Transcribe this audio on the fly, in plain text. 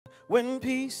when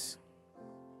peace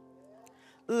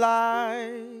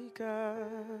like a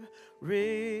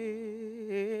river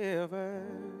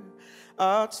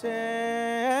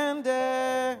attendeth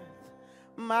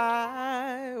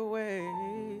my way,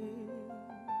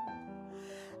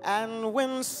 and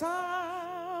when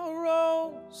sorrows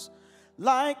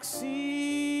like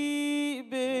sea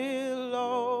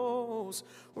billows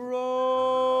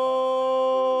roll,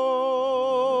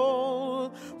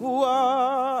 whatever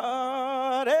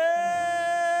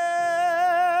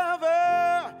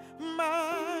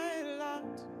my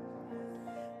lot,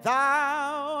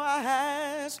 thou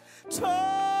hast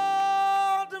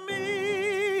told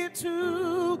me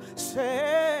to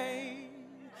say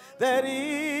that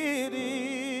it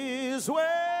is well,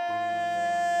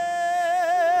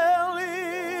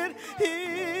 it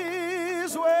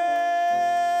is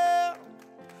well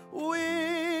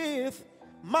with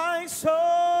my soul.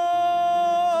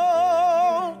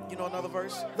 You know another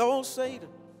verse? Though Satan.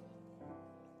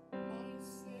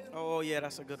 Oh yeah,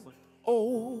 that's a good one.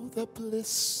 Oh, the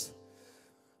bliss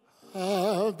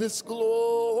of this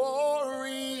glorious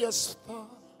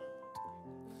thought.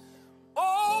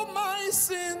 Oh, my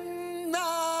sin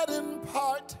not in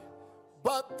part,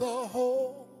 but the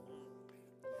whole,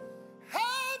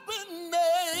 have been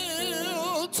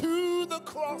nailed to the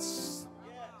cross,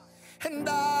 and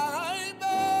I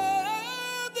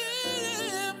bear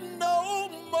them no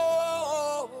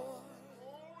more.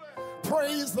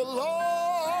 Praise the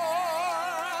Lord,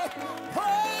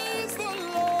 praise the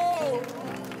Lord.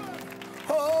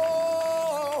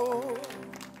 Oh,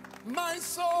 my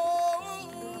soul.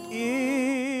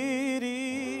 It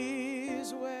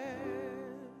is well.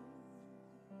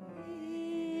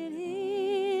 It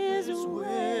is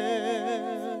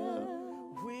well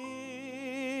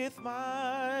With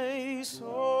my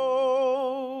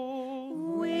soul.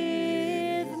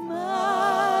 with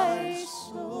my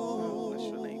soul. Bless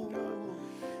your name, God.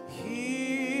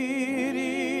 It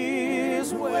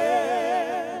is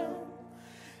well.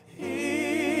 It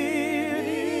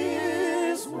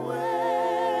is well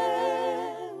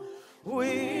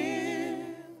with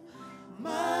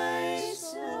my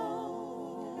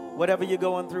soul. Whatever you're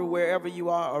going through, wherever you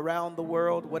are around the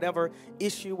world, whatever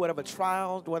issue, whatever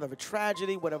trial, whatever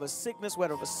tragedy, whatever sickness,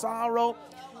 whatever sorrow,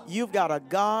 you've got a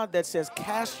God that says,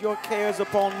 cast your cares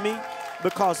upon me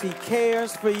because he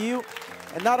cares for you.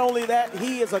 And not only that,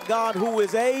 he is a God who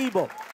is able